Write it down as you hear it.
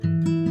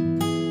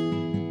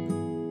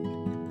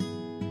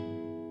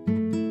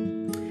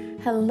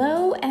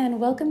Hello and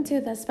welcome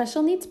to the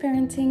Special Needs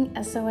Parenting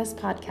SOS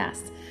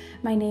podcast.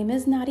 My name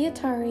is Nadia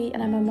Tari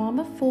and I'm a mom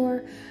of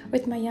 4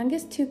 with my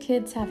youngest 2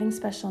 kids having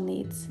special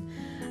needs.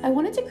 I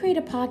wanted to create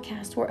a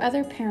podcast where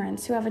other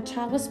parents who have a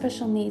child with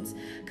special needs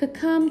could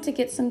come to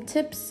get some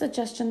tips,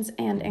 suggestions,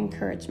 and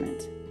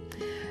encouragement.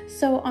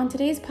 So on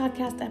today's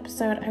podcast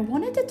episode, I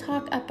wanted to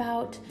talk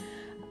about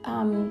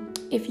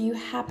if you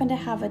happen to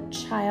have a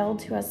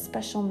child who has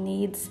special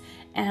needs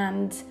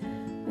and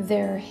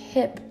their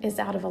hip is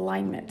out of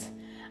alignment.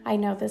 I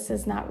know this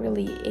is not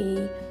really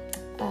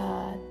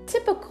a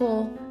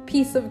typical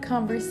piece of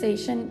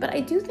conversation, but I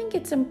do think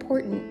it's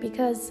important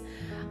because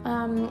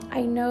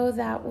I know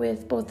that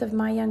with both of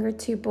my younger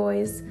 2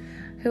 boys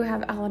who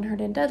have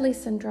Allen-Herndon-Dudley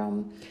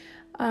syndrome,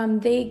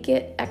 they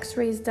get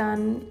x-rays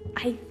done,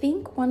 I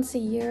think once a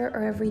year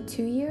or every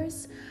 2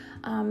 years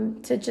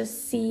to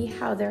just see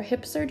how their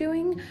hips are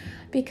doing,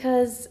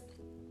 because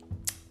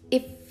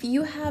if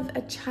you have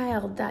a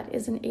child that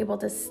isn't able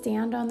to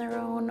stand on their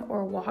own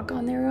or walk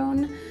on their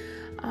own,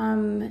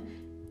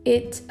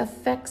 it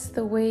affects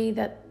the way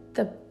that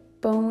the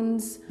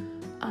bones,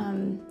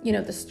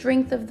 the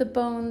strength of the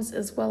bones,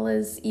 as well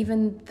as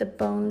even the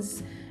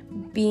bones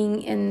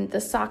being in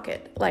the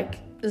socket, like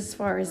as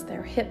far as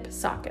their hip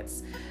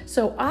sockets.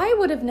 So I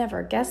would have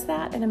never guessed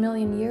that in a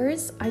million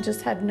years. I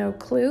just had no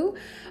clue.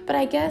 But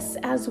I guess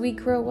as we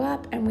grow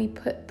up and we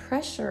put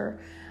pressure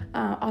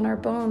on our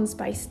bones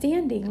by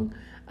standing,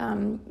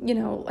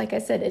 like I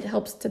said, it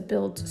helps to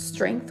build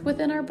strength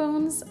within our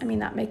bones. I mean,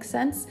 that makes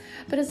sense.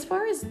 But as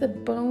far as the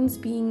bones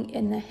being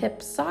in the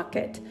hip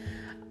socket,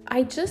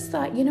 I just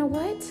thought, you know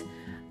what?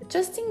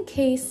 Just in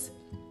case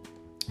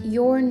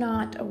you're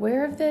not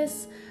aware of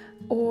this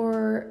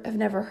or have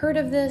never heard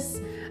of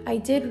this, I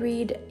did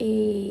read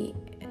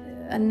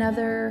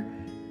another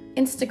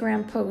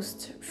Instagram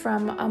post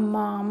from a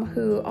mom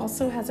who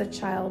also has a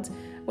child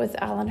with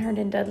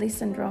Allen-Herndon-Dudley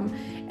syndrome,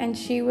 and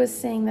she was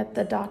saying that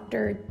the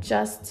doctor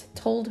just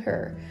told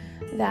her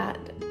that,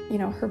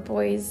 her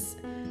boy's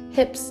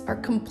hips are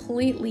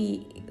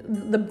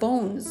the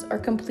bones are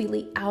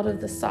completely out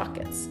of the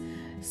sockets.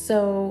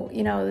 So,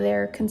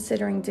 they're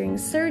considering doing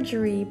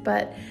surgery,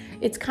 but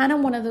it's kind of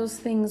one of those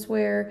things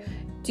where,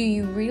 do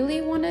you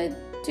really want to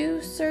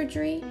do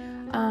surgery?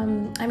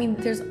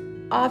 There's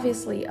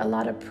obviously a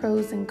lot of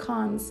pros and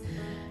cons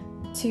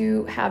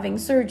to having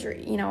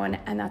surgery,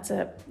 and that's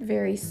a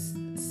very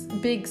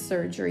big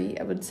surgery.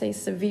 I would say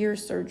severe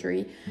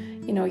surgery,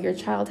 your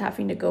child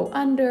having to go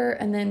under,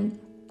 and then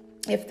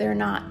if they're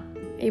not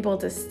able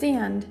to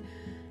stand,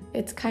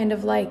 it's kind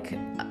of like,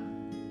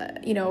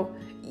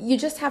 you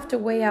just have to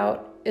weigh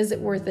out, is it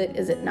worth it,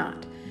 is it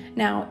not?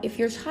 Now, if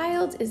your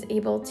child is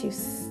able to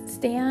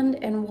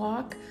stand and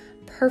walk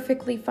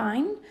perfectly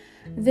fine,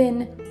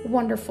 then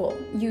wonderful.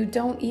 You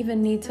don't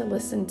even need to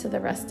listen to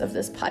the rest of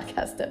this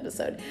podcast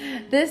episode.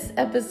 This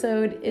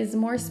episode is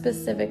more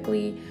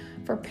specifically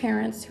for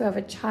parents who have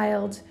a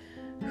child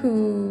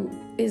who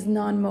is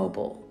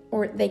non-mobile,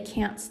 or they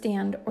can't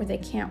stand or they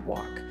can't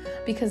walk,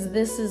 because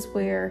this is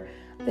where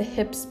the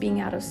hips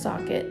being out of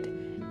socket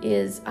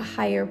is a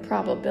higher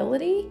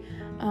probability.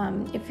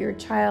 If your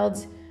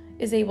child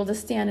is able to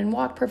stand and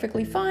walk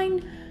perfectly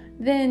fine,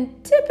 then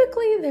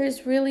typically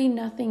there's really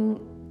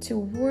nothing to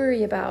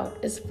worry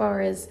about as far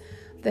as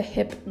the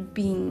hip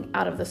being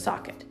out of the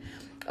socket.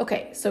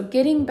 Okay, so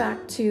getting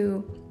back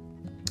to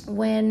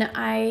when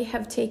I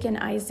have taken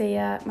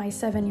Isaiah, my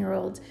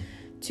 7-year-old,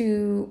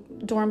 to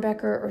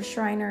Dornbecker or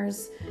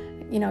Shriners,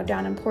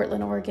 down in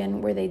Portland,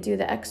 Oregon, where they do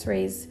the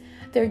x-rays,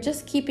 they're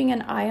just keeping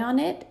an eye on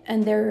it,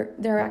 and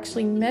they're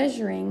actually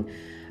measuring,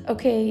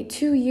 okay,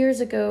 2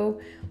 years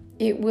ago,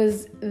 it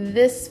was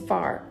this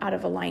far out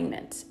of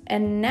alignment,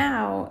 and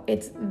now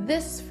it's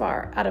this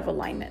far out of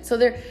alignment. So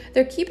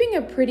they're keeping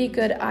a pretty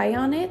good eye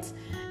on it.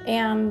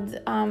 And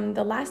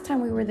the last time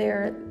we were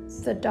there,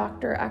 the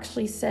doctor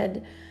actually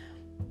said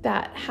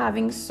that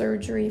having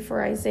surgery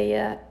for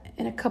Isaiah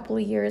in a couple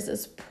of years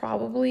is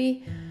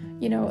probably,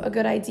 a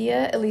good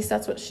idea. At least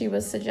that's what she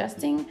was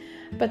suggesting.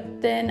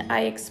 But then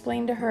I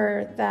explained to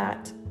her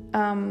that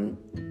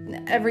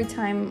every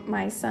time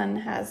my son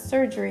has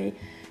surgery,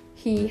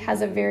 he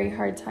has a very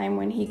hard time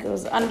when he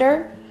goes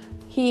under.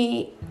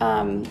 He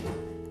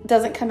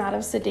doesn't come out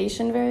of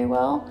sedation very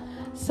well,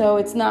 so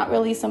it's not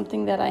really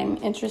something that I'm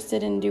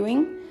interested in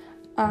doing.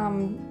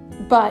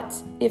 But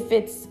if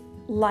it's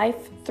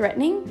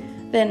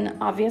life-threatening, then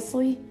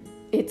obviously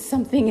it's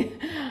something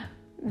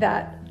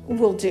that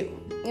we'll do.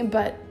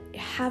 But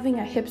having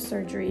a hip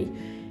surgery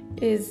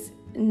is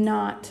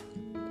not,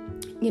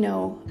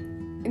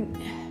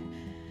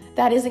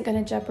 that isn't going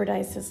to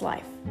jeopardize his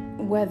life.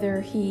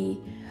 Whether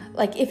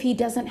if he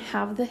doesn't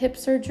have the hip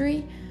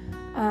surgery,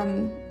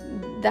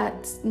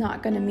 that's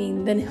not going to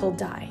mean then he'll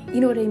die. You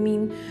know what I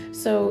mean?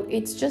 So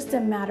it's just a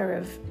matter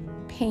of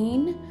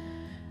pain,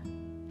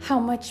 how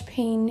much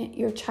pain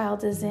your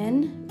child is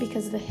in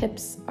because the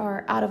hips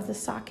are out of the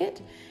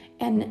socket,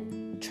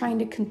 and trying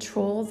to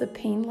control the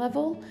pain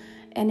level.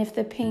 And if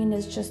the pain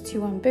is just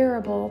too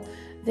unbearable,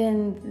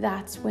 then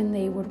that's when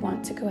they would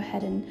want to go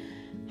ahead and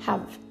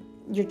have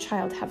your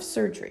child have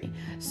surgery.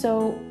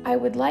 So I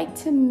would like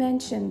to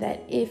mention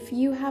that if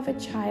you have a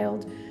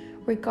child,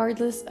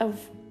 regardless of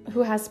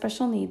who has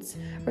special needs,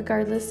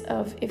 regardless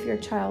of if your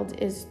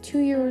child is 2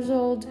 years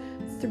old,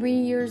 3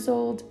 years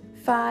old,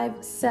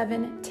 5,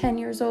 7, 10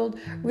 years old,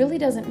 really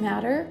doesn't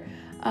matter.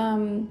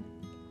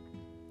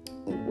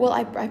 Well,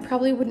 I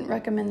probably wouldn't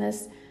recommend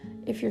this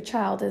if your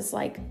child is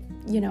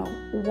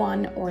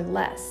 1 or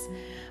less.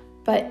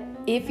 But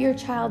if your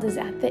child is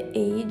at the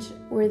age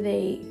where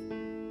they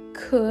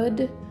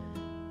could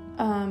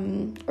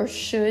or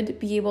should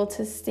be able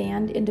to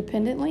stand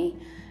independently,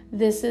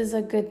 this is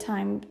a good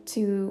time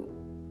to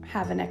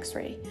have an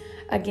x-ray.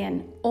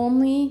 Again,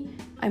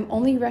 I'm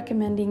only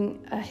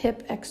recommending a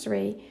hip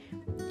x-ray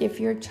if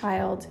your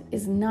child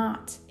is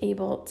not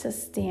able to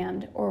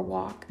stand or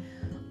walk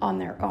on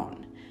their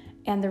own.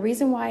 And the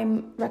reason why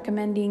I'm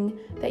recommending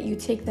that you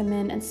take them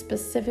in and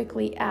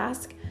specifically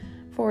ask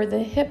for the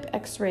hip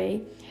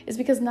x-ray is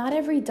because not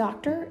every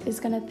doctor is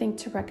going to think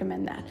to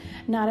recommend that.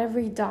 Not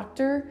every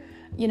doctor,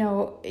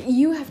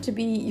 you have to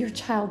be your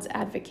child's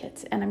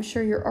advocate, and I'm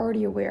sure you're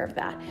already aware of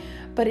that.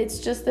 But it's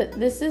just that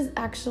this is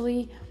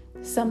actually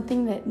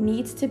something that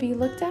needs to be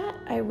looked at.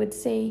 I would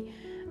say,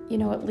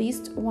 at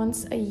least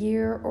once a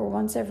year or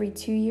once every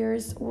 2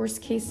 years,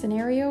 worst case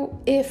scenario,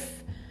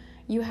 if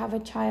you have a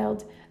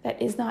child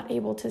that is not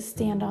able to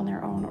stand on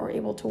their own or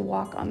able to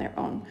walk on their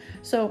own.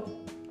 So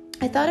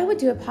I thought I would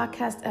do a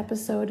podcast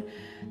episode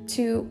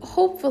to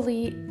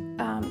hopefully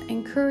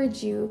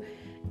encourage you,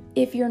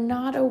 if you're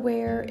not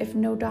aware, if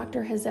no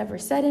doctor has ever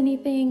said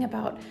anything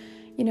about,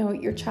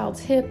 your child's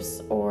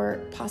hips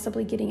or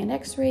possibly getting an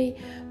x-ray,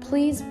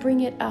 please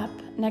bring it up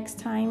next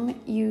time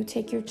you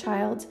take your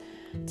child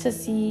to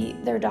see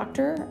their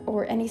doctor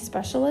or any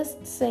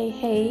specialist. Say,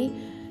 hey,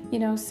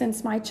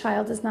 since my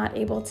child is not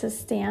able to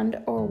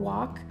stand or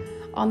walk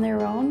on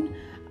their own,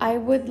 I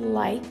would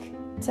like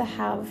to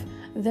have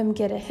them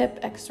get a hip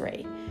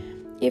x-ray.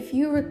 If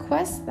you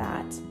request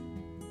that,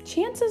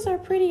 chances are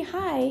pretty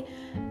high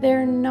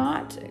they're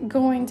not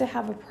going to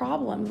have a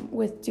problem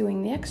with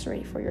doing the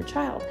x-ray for your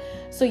child.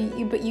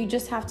 But you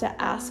just have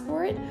to ask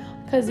for it,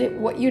 because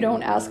what you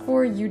don't ask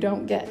for, you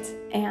don't get.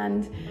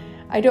 And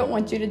I don't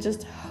want you to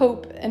just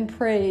hope and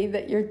pray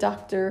that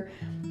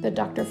the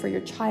doctor for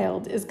your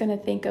child is going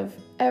to think of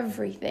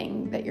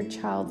everything that your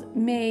child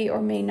may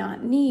or may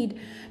not need,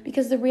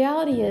 because the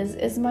reality is,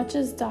 as much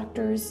as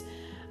doctors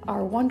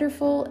are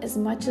wonderful, as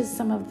much as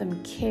some of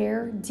them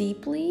care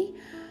deeply,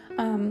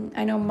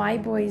 I know my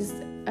boy's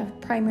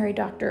primary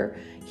doctor,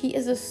 he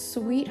is a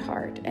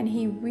sweetheart, and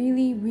he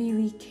really,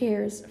 really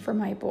cares for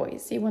my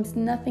boys. He wants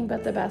nothing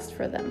but the best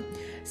for them.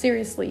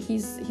 Seriously,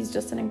 he's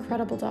just an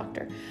incredible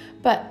doctor.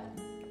 But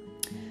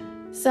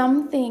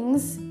some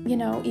things,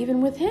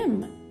 even with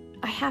him,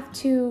 I have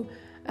to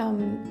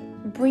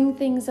bring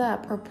things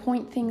up or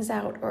point things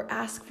out or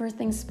ask for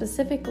things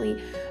specifically,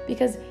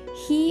 because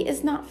he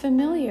is not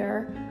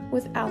familiar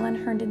with Allan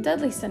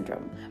Herndon-Dudley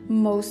syndrome.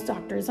 Most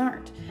doctors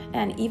aren't.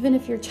 And even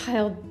if your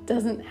child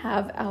doesn't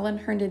have Allan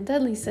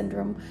Herndon-Dudley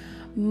syndrome,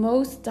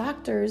 most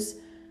doctors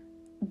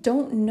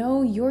don't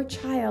know your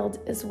child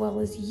as well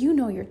as you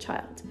know your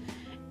child.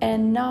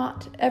 And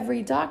not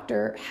every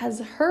doctor has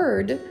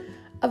heard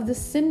of the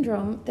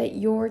syndrome that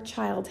your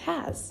child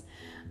has.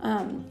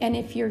 And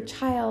if your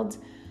child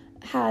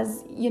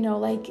has,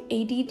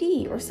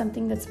 ADD or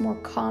something that's more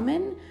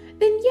common,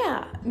 then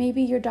yeah,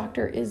 maybe your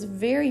doctor is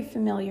very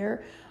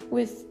familiar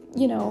with,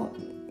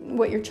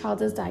 what your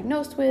child is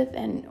diagnosed with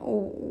and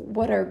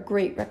what are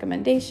great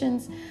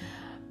recommendations.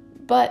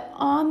 But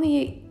on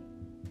the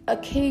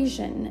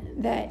occasion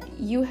that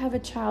you have a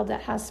child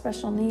that has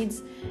special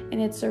needs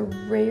and it's a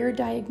rare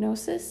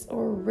diagnosis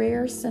or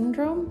rare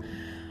syndrome,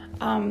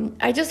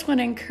 I just want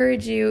to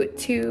encourage you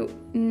to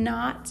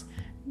not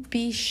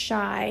be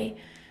shy,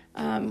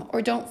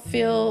 or don't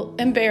feel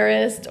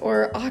embarrassed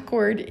or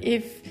awkward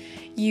if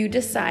you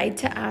decide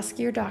to ask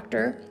your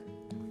doctor,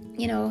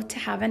 to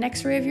have an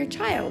x-ray of your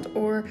child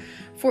or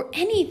for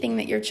anything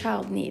that your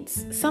child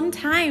needs.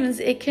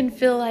 Sometimes it can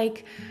feel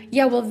like,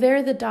 yeah, well,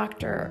 they're the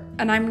doctor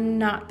and I'm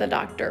not the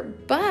doctor.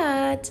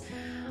 But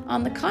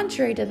on the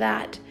contrary to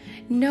that,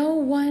 no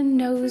one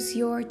knows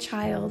your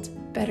child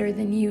better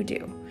than you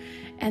do.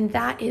 And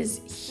that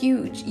is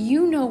huge.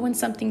 You know when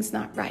something's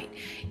not right.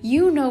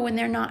 You know when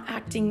they're not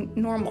acting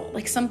normal,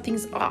 like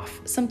something's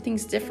off,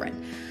 something's different.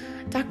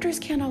 Doctors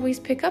can't always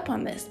pick up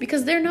on this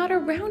because they're not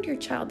around your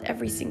child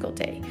every single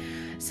day.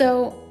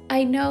 So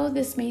I know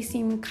this may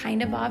seem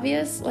kind of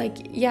obvious,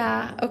 like,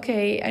 yeah,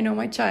 okay, I know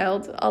my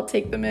child, I'll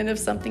take them in if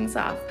something's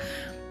off.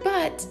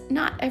 But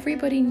not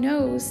everybody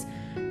knows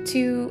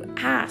to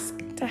ask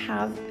to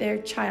have their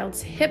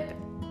child's hip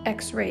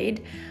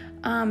x-rayed.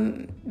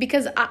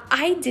 Because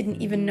I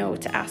didn't even know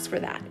to ask for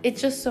that. It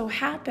just so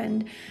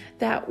happened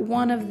that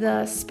one of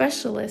the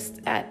specialists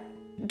at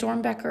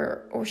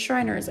Dornbecker or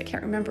Shriners, I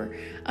can't remember,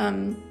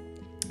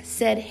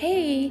 said,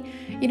 hey,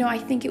 I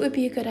think it would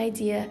be a good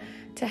idea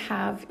to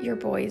have your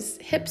boy's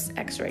hips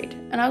x-rayed.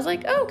 And I was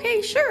like, oh,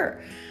 okay,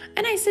 sure.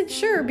 And I said,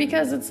 sure,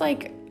 because it's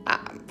like,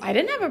 I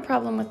didn't have a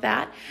problem with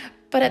that.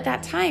 But at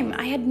that time,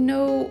 I had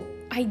no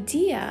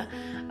idea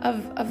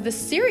of the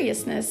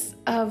seriousness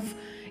of,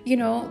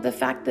 the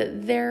fact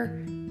that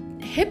their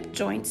hip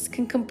joints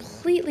can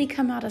completely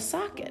come out of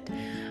socket.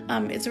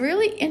 It's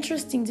really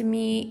interesting to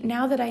me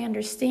now that I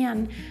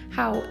understand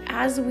how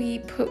as we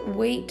put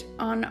weight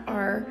on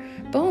our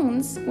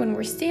bones when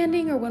we're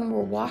standing or when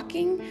we're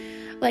walking,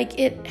 like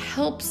it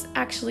helps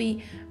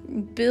actually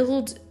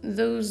build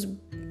those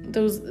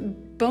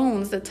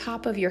bones, the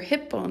top of your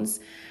hip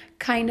bones,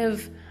 kind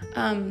of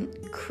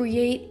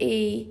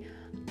create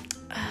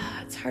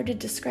it's hard to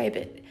describe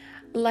it,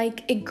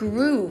 like a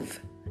groove.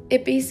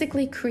 It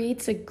basically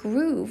creates a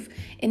groove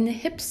in the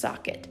hip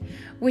socket,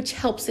 which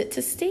helps it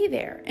to stay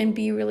there and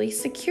be really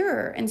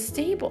secure and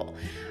stable.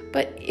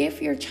 But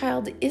if your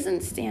child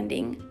isn't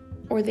standing,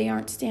 or they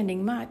aren't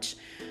standing much,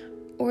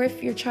 or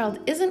if your child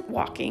isn't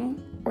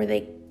walking, or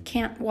they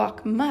can't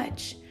walk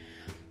much,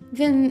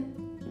 then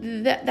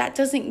that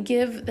doesn't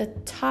give the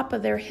top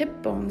of their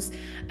hip bones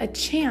a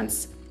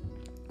chance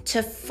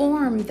to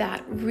form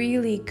that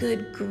really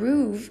good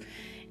groove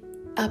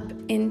up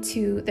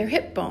into their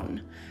hip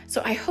bone.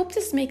 So I hope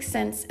this makes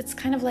sense. It's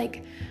kind of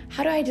like,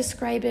 how do I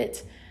describe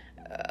it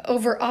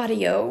over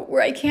audio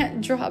where I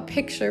can't draw a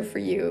picture for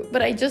you,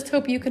 but I just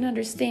hope you can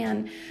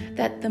understand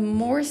that the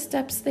more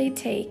steps they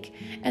take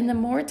and the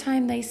more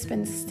time they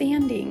spend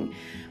standing,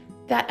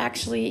 that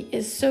actually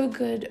is so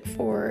good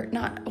for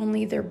not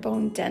only their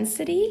bone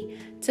density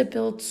to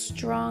build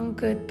strong,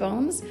 good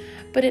bones,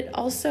 but it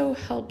also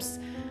helps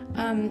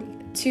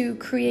to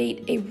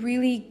create a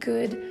really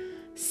good,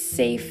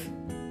 safe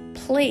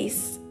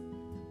place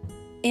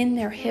in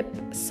their hip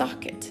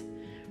socket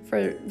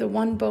for the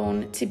one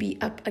bone to be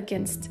up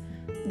against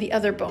the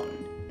other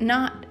bone,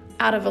 not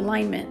out of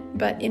alignment,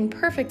 but in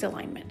perfect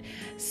alignment.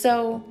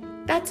 So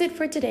that's it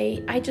for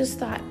today. I just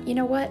thought, you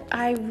know what?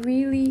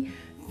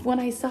 When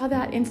I saw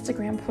that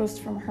Instagram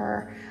post from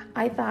her,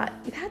 I thought,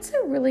 that's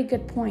a really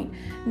good point.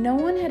 No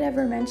one had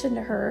ever mentioned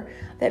to her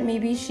that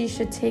maybe she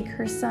should take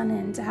her son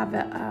in to have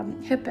a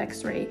hip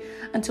x-ray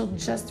until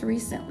just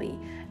recently.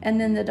 And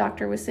then the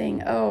doctor was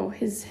saying, oh,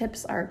 his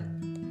hips are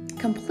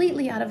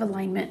completely out of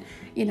alignment.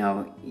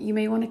 You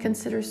may want to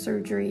consider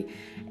surgery.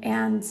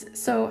 And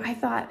so I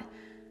thought,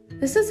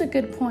 this is a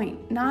good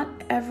point. Not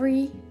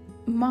every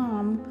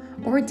mom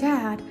or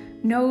dad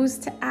knows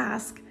to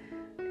ask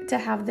to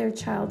have their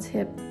child's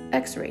hip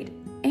x-rayed.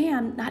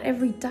 And not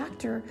every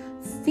doctor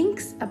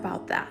thinks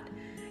about that.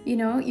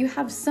 You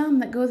have some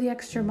that go the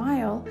extra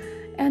mile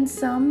and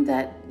some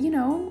that,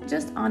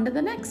 just on to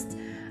the next.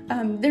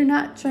 They're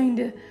not trying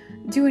to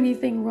do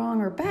anything wrong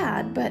or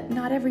bad, but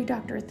not every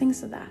doctor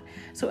thinks of that.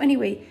 So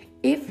anyway,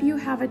 if you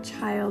have a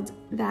child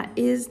that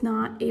is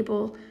not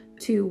able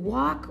to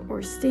walk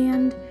or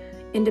stand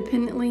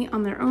independently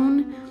on their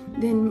own,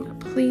 then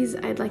please,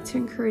 I'd like to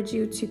encourage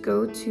you to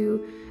go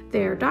to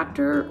their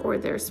doctor or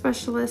their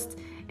specialist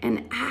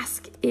and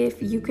ask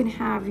if you can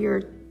have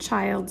your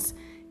child's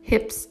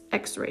hips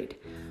x-rayed.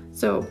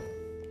 So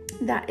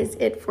that is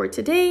it for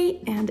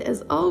today. And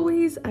as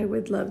always, I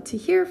would love to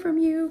hear from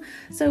you.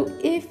 So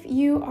if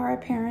you are a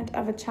parent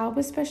of a child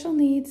with special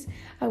needs,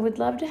 I would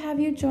love to have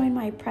you join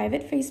my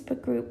private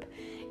Facebook group.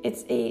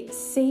 It's a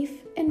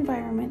safe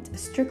environment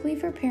strictly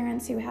for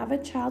parents who have a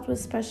child with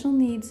special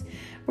needs,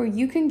 where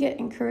you can get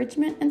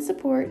encouragement and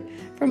support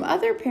from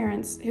other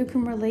parents who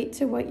can relate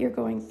to what you're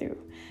going through.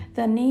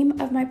 The name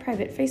of my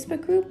private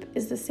Facebook group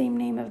is the same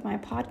name of my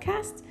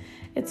podcast.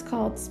 It's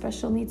called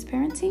Special Needs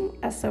Parenting,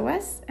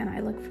 SOS, and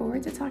I look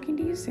forward to talking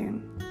to you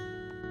soon.